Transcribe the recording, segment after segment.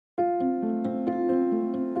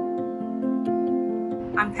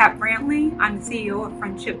I'm Pat Brantley. I'm the CEO of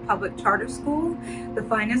Friendship Public Charter School, the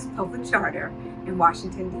finest public charter in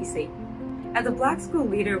Washington, D.C. As a Black school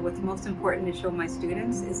leader, what's most important to show my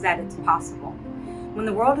students is that it's possible. When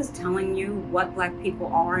the world is telling you what Black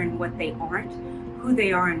people are and what they aren't, who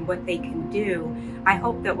they are and what they can do, I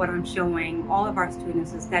hope that what I'm showing all of our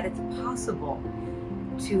students is that it's possible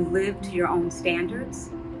to live to your own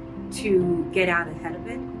standards, to get out ahead of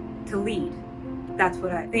it, to lead. That's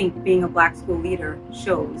what I think being a Black school leader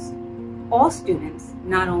shows all students,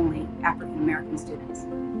 not only African American students.